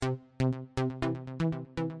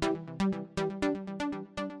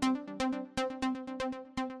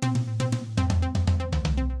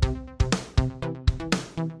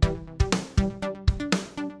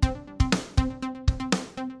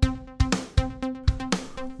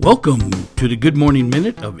Welcome to the Good Morning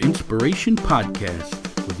Minute of Inspiration podcast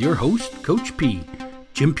with your host, Coach P,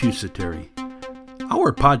 Jim Pusateri.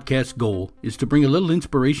 Our podcast goal is to bring a little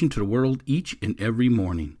inspiration to the world each and every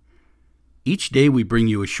morning. Each day we bring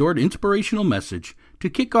you a short inspirational message to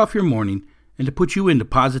kick off your morning and to put you in the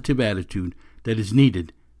positive attitude that is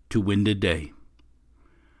needed to win the day.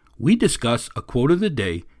 We discuss a quote of the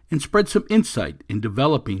day and spread some insight in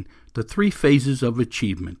developing the three phases of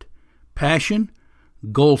achievement: passion,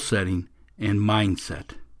 goal setting, and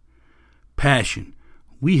mindset. Passion.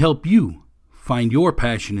 We help you find your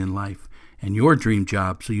passion in life and your dream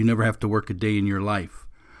job so you never have to work a day in your life.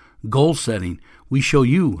 Goal setting. We show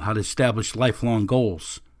you how to establish lifelong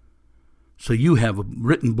goals so you have a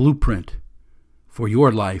written blueprint for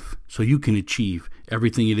your life so you can achieve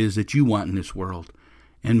everything it is that you want in this world.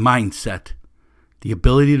 And mindset. The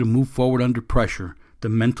ability to move forward under pressure, the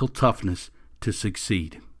mental toughness to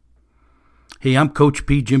succeed. Hey, I'm Coach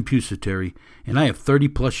P, Jim Pusateri, and I have 30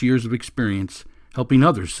 plus years of experience helping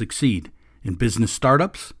others succeed in business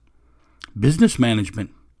startups, business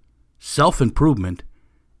management, self-improvement,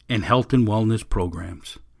 and health and wellness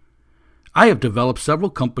programs. I have developed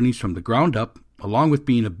several companies from the ground up, along with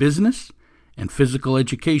being a business and physical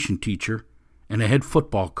education teacher and a head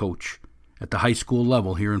football coach at the high school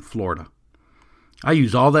level here in Florida. I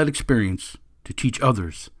use all that experience to teach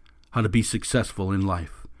others how to be successful in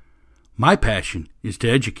life. My passion is to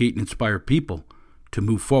educate and inspire people to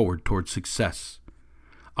move forward towards success.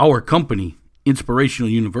 Our company,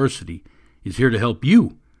 Inspirational University, is here to help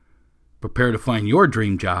you prepare to find your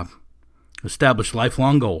dream job, establish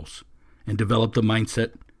lifelong goals, and develop the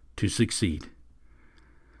mindset to succeed.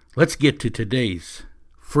 Let's get to today's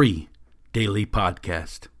free daily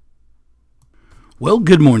podcast. Well,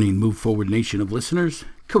 good morning, Move Forward Nation of listeners.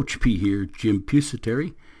 Coach P here, Jim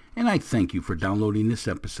Pusateri, and I thank you for downloading this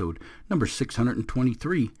episode, number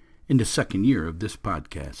 623, in the second year of this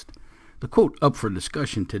podcast. The quote up for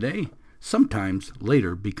discussion today: sometimes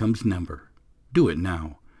later becomes never. Do it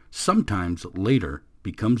now. Sometimes later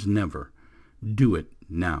becomes never. Do it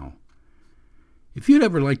now. If you'd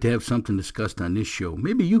ever like to have something discussed on this show,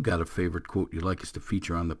 maybe you got a favorite quote you'd like us to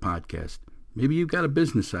feature on the podcast. Maybe you've got a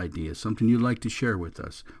business idea, something you'd like to share with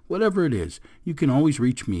us. Whatever it is, you can always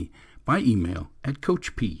reach me by email at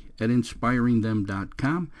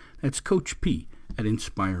coachp@inspiringthem.com. That's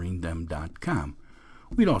coachp@inspiringthem.com.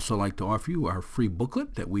 We'd also like to offer you our free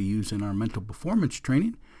booklet that we use in our mental performance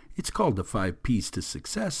training. It's called The 5 P's to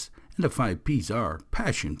Success, and the 5 P's are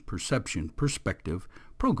passion, perception, perspective,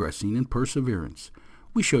 progressing, and perseverance.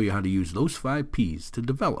 We show you how to use those 5 P's to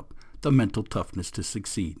develop the mental toughness to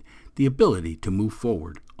succeed, the ability to move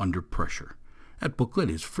forward under pressure. That booklet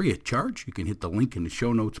is free of charge. You can hit the link in the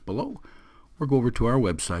show notes below, or go over to our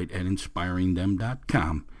website at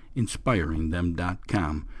inspiringthem.com,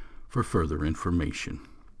 inspiringthem.com, for further information.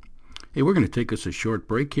 Hey, we're going to take us a short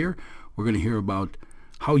break here. We're going to hear about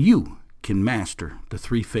how you can master the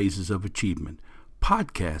 3 phases of achievement: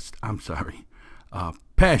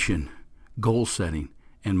 passion, goal setting,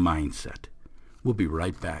 and mindset. We'll be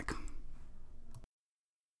right back.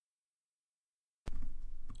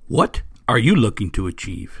 What are you looking to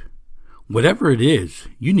achieve? Whatever it is,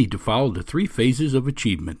 you need to follow the 3 phases of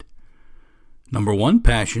achievement. Number 1,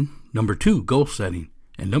 passion. Number 2, goal setting.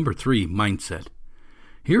 And number 3, mindset.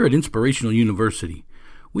 Here at Inspirational University,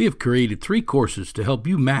 we have created 3 courses to help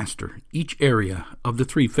you master each area of the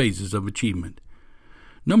 3 phases of achievement.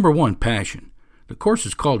 Number 1, passion. The course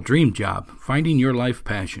is called Dream Job, Finding Your Life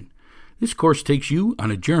Passion. This course takes you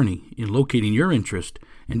on a journey in locating your interest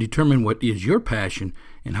and determine what is your passion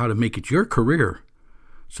and how to make it your career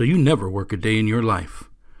so you never work a day in your life.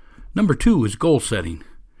 Number 2 is goal setting,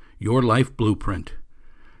 your life blueprint.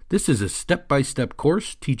 This is a step-by-step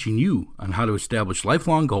course teaching you on how to establish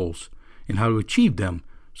lifelong goals and how to achieve them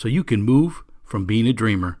so you can move from being a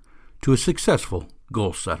dreamer to a successful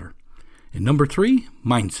goal setter. And number 3,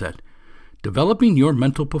 mindset, developing your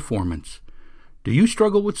mental performance. Do you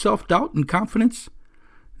struggle with self-doubt and confidence?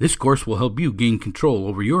 This course will help you gain control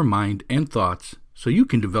over your mind and thoughts so you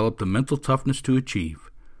can develop the mental toughness to achieve.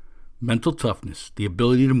 Mental toughness, the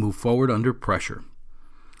ability to move forward under pressure.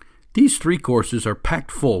 These 3 courses are packed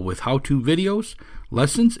full with how-to videos,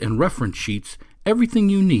 lessons, and reference sheets, everything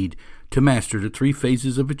you need to master the 3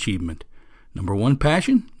 phases of achievement. Number 1,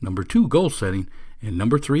 passion. Number 2, goal setting. And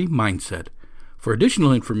number 3, mindset. For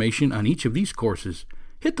additional information on each of these courses,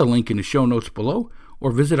 hit the link in the show notes below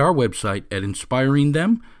or visit our website at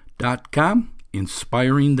inspiringthem.com,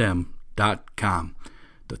 inspiringthem.com.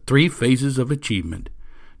 The 3 phases of achievement.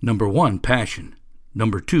 Number 1, passion.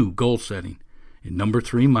 Number 2, goal setting. And number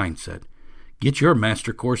 3, mindset. Get your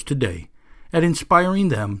master course today at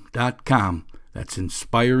inspiringthem.com. That's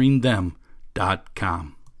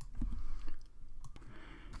inspiringthem.com.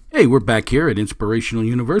 Hey, we're back here at Inspirational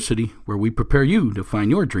University, where we prepare you to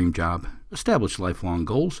find your dream job, establish lifelong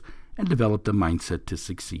goals, and develop the mindset to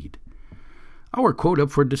succeed. Our quote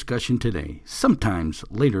up for discussion today: sometimes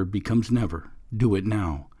later becomes never. Do it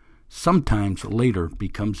now. Sometimes later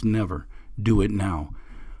becomes never. Do it now.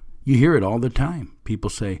 You hear it all the time. People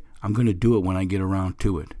say, I'm going to do it when I get around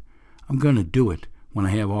to it. I'm going to do it when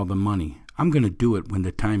I have all the money. I'm going to do it when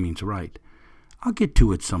the timing's right. I'll get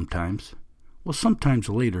to it sometimes. Well, sometimes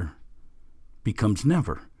later becomes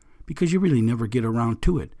never, because you really never get around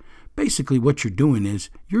to it. Basically, what you're doing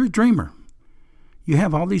is you're a dreamer. You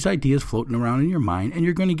have all these ideas floating around in your mind, and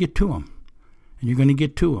you're going to get to them. And you're going to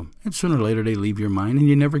get to them. And sooner or later, they leave your mind, and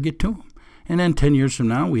you never get to them. And then 10 years from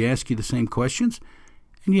now, we ask you the same questions,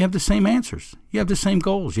 and you have the same answers. You have the same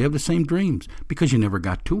goals. You have the same dreams, because you never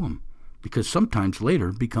got to them. Because sometimes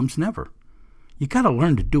later becomes never. You got to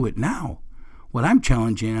learn to do it now. What I'm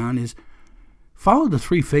challenging on is follow the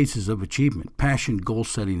 3 phases of achievement: passion, goal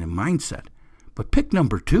setting, and mindset. But pick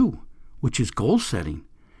number 2, which is goal setting.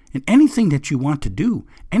 And anything that you want to do,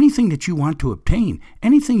 anything that you want to obtain,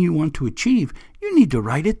 anything you want to achieve, you need to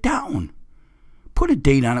write it down. Put a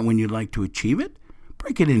date on it when you'd like to achieve it.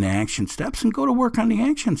 Break it into action steps and go to work on the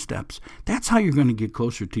action steps. That's how you're going to get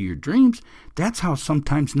closer to your dreams. That's how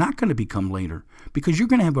sometimes not going to become later, because you're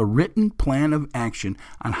going to have a written plan of action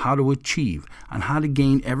on how to achieve, on how to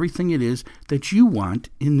gain everything it is that you want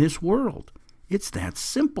in this world. It's that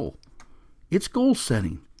simple. It's goal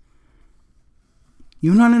setting.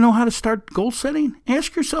 You want to know how to start goal setting?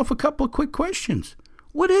 Ask yourself a couple of quick questions.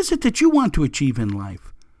 What is it that you want to achieve in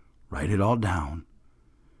life? Write it all down.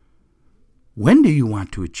 When do you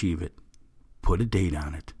want to achieve it? Put a date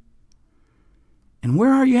on it. And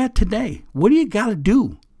where are you at today? What do you got to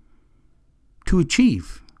do to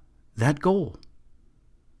achieve that goal?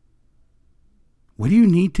 What do you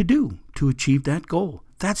need to do to achieve that goal?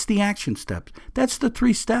 That's the action steps. That's the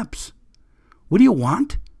 3 steps. What do you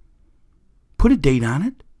want? Put a date on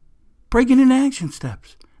it. Break it into action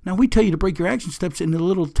steps. Now, we tell you to break your action steps into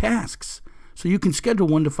little tasks. So you can schedule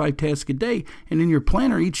 1 to 5 tasks a day, and in your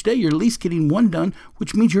planner each day, you're at least getting 1 done,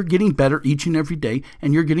 which means you're getting better each and every day,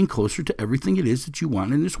 and you're getting closer to everything it is that you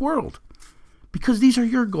want in this world. Because these are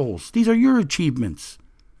your goals. These are your achievements.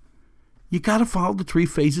 You got to follow the 3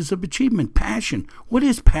 phases of achievement. Passion. What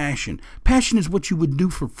is passion? Passion is what you would do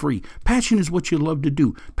for free. Passion is what you love to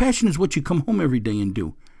do. Passion is what you come home every day and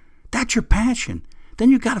do. That's your passion. Then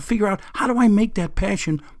you got to figure out, how do I make that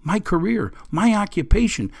passion my career, my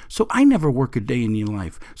occupation, so I never work a day in your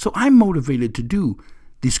life, so I'm motivated to do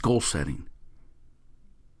this goal setting.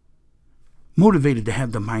 Motivated to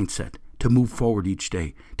have the mindset to move forward each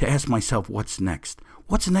day, to ask myself, what's next?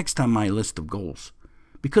 What's next on my list of goals?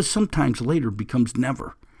 Because sometimes later becomes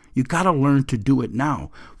never. You got to learn to do it now.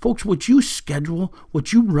 Folks, what you schedule,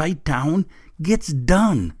 what you write down, gets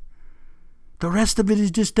done. The rest of it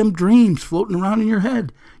is just them dreams floating around in your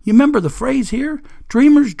head. You remember the phrase here?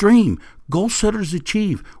 Dreamers dream, goal setters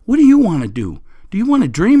achieve. What do you want to do? Do you want to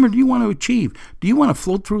dream or do you want to achieve? Do you want to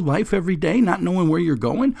float through life every day not knowing where you're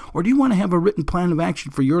going? Or do you want to have a written plan of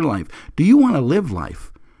action for your life? Do you want to live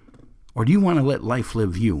life? Or do you want to let life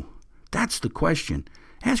live you? That's the question.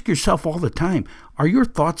 Ask yourself all the time, are your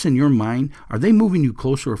thoughts in your mind, are they moving you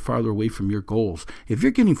closer or farther away from your goals? If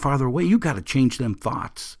you're getting farther away, you got to change them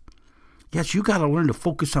thoughts. Yes, you got to learn to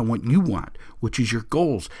focus on what you want, which is your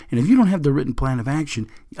goals. And if you don't have the written plan of action,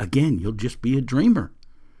 again, you'll just be a dreamer.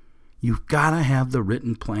 You've got to have the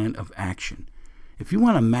written plan of action. If you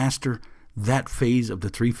want to master that phase of the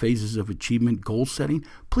 3 phases of achievement, goal setting,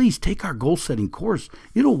 please take our goal setting course.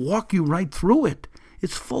 It'll walk you right through it.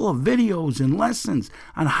 It's full of videos and lessons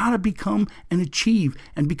on how to become and achieve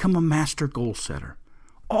and become a master goal setter.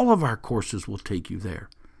 All of our courses will take you there.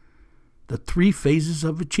 The 3 phases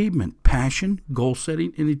of achievement: passion, goal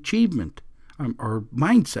setting, and achievement, or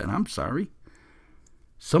mindset,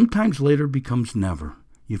 Sometimes later becomes never.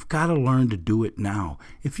 You've got to learn to do it now.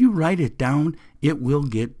 If you write it down, it will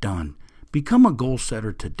get done. Become a goal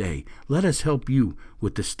setter today. Let us help you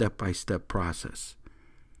with the step-by-step process.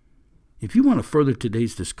 If you want to further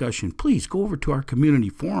today's discussion, please go over to our community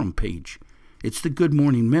forum page. It's the Good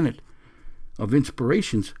Morning Minute of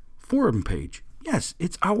Inspiration's forum page. Yes,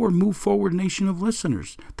 it's our Move Forward Nation of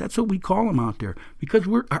listeners. That's what we call them out there, because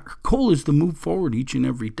our goal is to move forward each and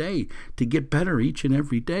every day, to get better each and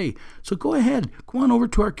every day. So go ahead, go on over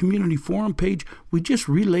to our community forum page. We just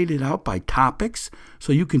relayed it out by topics,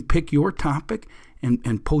 so you can pick your topic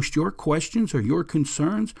and post your questions or your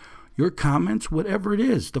concerns, your comments, whatever it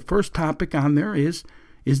is. The first topic on there is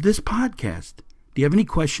is this podcast. Do you have any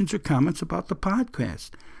questions or comments about the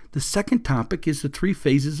podcast? The second topic is the 3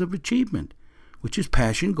 phases of achievement, which is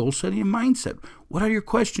passion, goal setting, and mindset. What are your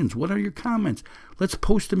questions? What are your comments? Let's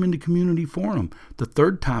post them in the community forum. The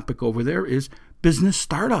third topic over there is business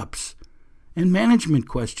startups and management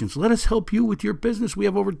questions. Let us help you with your business. We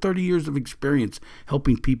have over 30 years of experience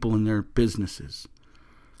helping people in their businesses.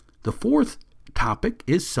 The fourth topic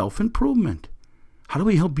is self-improvement. How do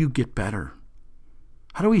we help you get better?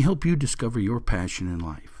 How do we help you discover your passion in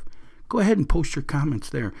life? Go ahead and post your comments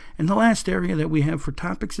there. And the last area that we have for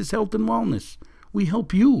topics is health and wellness. We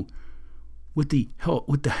help you with the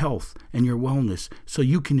health and your wellness so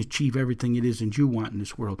you can achieve everything it is that you want in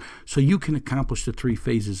this world, so you can accomplish the 3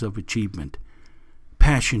 phases of achievement: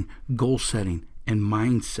 passion, goal setting, and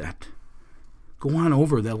mindset. Go on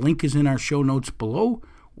over. The link is in our show notes below,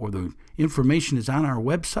 or the information is on our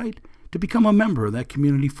website to become a member of that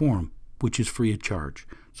community forum, which is free of charge.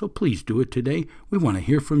 So please do it today. We want to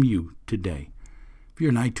hear from you today. If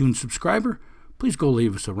you're an iTunes subscriber, please go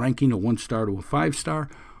leave us a ranking, a 1-star to a 5-star.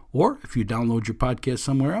 Or if you download your podcast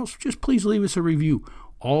somewhere else, just please leave us a review.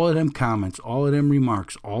 All of them comments, all of them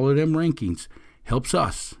remarks, all of them rankings helps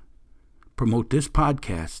us promote this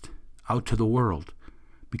podcast out to the world,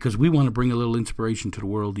 because we want to bring a little inspiration to the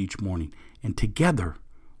world each morning. And together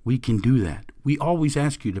we can do that. We always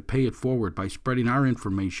ask you to pay it forward by spreading our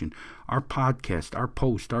information, our podcast, our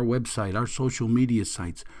post, our website, our social media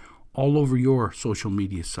sites, all over your social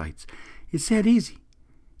media sites. It's that easy.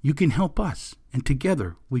 You can help us, and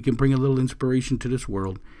together we can bring a little inspiration to this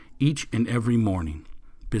world each and every morning.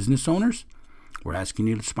 Business owners, we're asking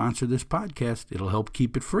you to sponsor this podcast. It'll help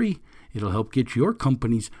keep it free. It'll help get your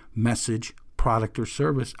company's message, product, or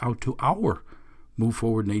service out to our Move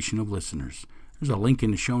Forward nation of listeners. There's a link in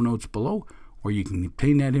the show notes below where you can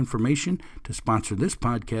obtain that information to sponsor this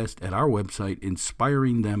podcast at our website,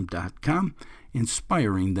 inspiringthem.com,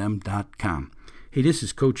 inspiringthem.com. Hey, this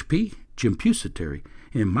is Coach P, Jim Pusateri,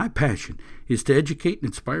 and my passion is to educate and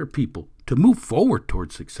inspire people to move forward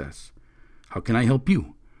toward success. How can I help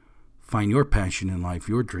you find your passion in life,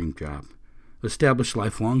 your dream job, establish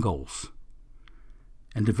lifelong goals,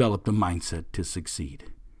 and develop the mindset to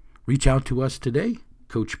succeed? Reach out to us today,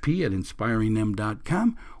 Coach P at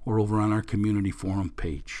inspiringthem.com, or over on our community forum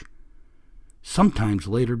page. Sometimes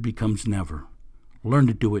later becomes never. Learn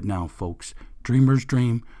to do it now, folks. Dreamers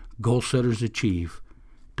dream, goal setters achieve.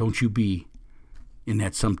 Don't you be in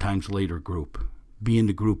that sometimes later group. Be in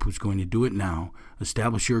the group who's going to do it now,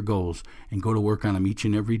 establish your goals, and go to work on them each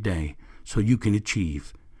and every day so you can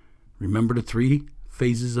achieve. Remember the 3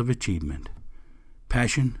 phases of achievement: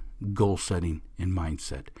 passion, goal setting, and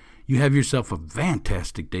mindset. You have yourself a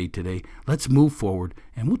fantastic day today. Let's move forward,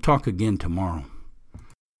 and we'll talk again tomorrow.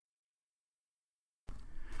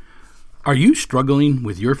 Are you struggling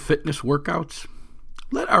with your fitness workouts?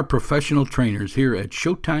 Let our professional trainers here at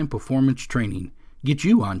Showtime Performance Training get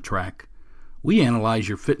you on track. We analyze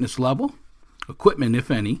your fitness level, equipment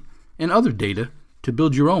if any, and other data to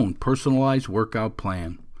build your own personalized workout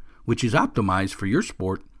plan, which is optimized for your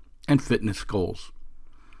sport and fitness goals.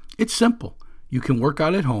 It's simple. You can work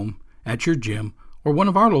out at home, at your gym, or one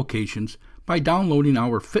of our locations by downloading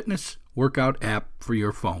our fitness workout app for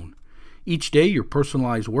your phone. Each day, your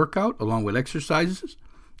personalized workout, along with exercises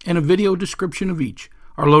and a video description of each,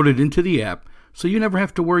 are loaded into the app, so you never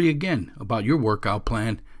have to worry again about your workout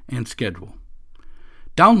plan and schedule.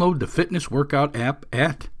 Download the fitness workout app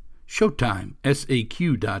at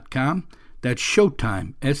ShowtimeSAQ.com. That's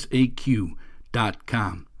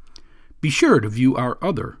ShowtimeSAQ.com. Be sure to view our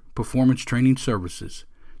other performance training services: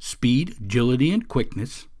 speed, agility, and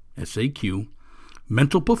quickness, SAQ,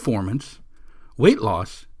 mental performance, weight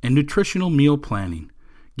loss, and nutritional meal planning.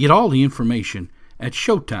 Get all the information at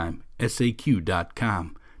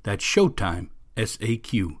ShowtimeSAQ.com. That's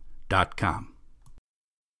ShowtimeSAQ.com.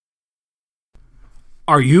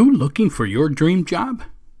 Are you looking for your dream job?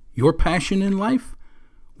 Your passion in life?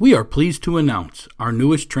 We are pleased to announce our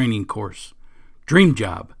newest training course, Dream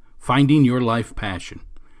Job, Finding Your Life Passion.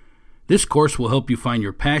 This course will help you find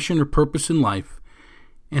your passion or purpose in life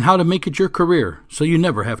and how to make it your career so you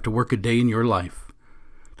never have to work a day in your life.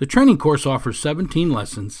 The training course offers 17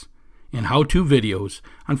 lessons and how-to videos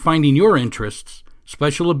on finding your interests,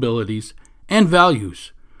 special abilities, and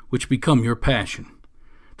values, which become your passion.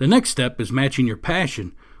 The next step is matching your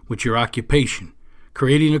passion with your occupation,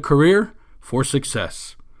 creating a career for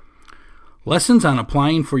success. Lessons on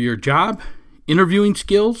applying for your job, interviewing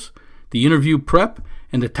skills, the interview prep,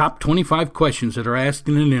 and the top 25 questions that are asked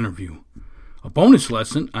in an interview. A bonus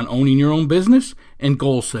lesson on owning your own business and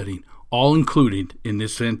goal setting, all included in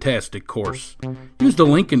this fantastic course. Use the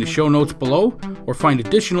link in the show notes below or find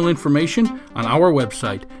additional information on our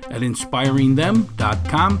website at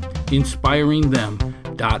inspiringthem.com,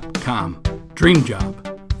 inspiringthem.com. Dream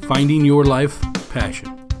Job, finding your life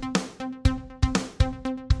passion.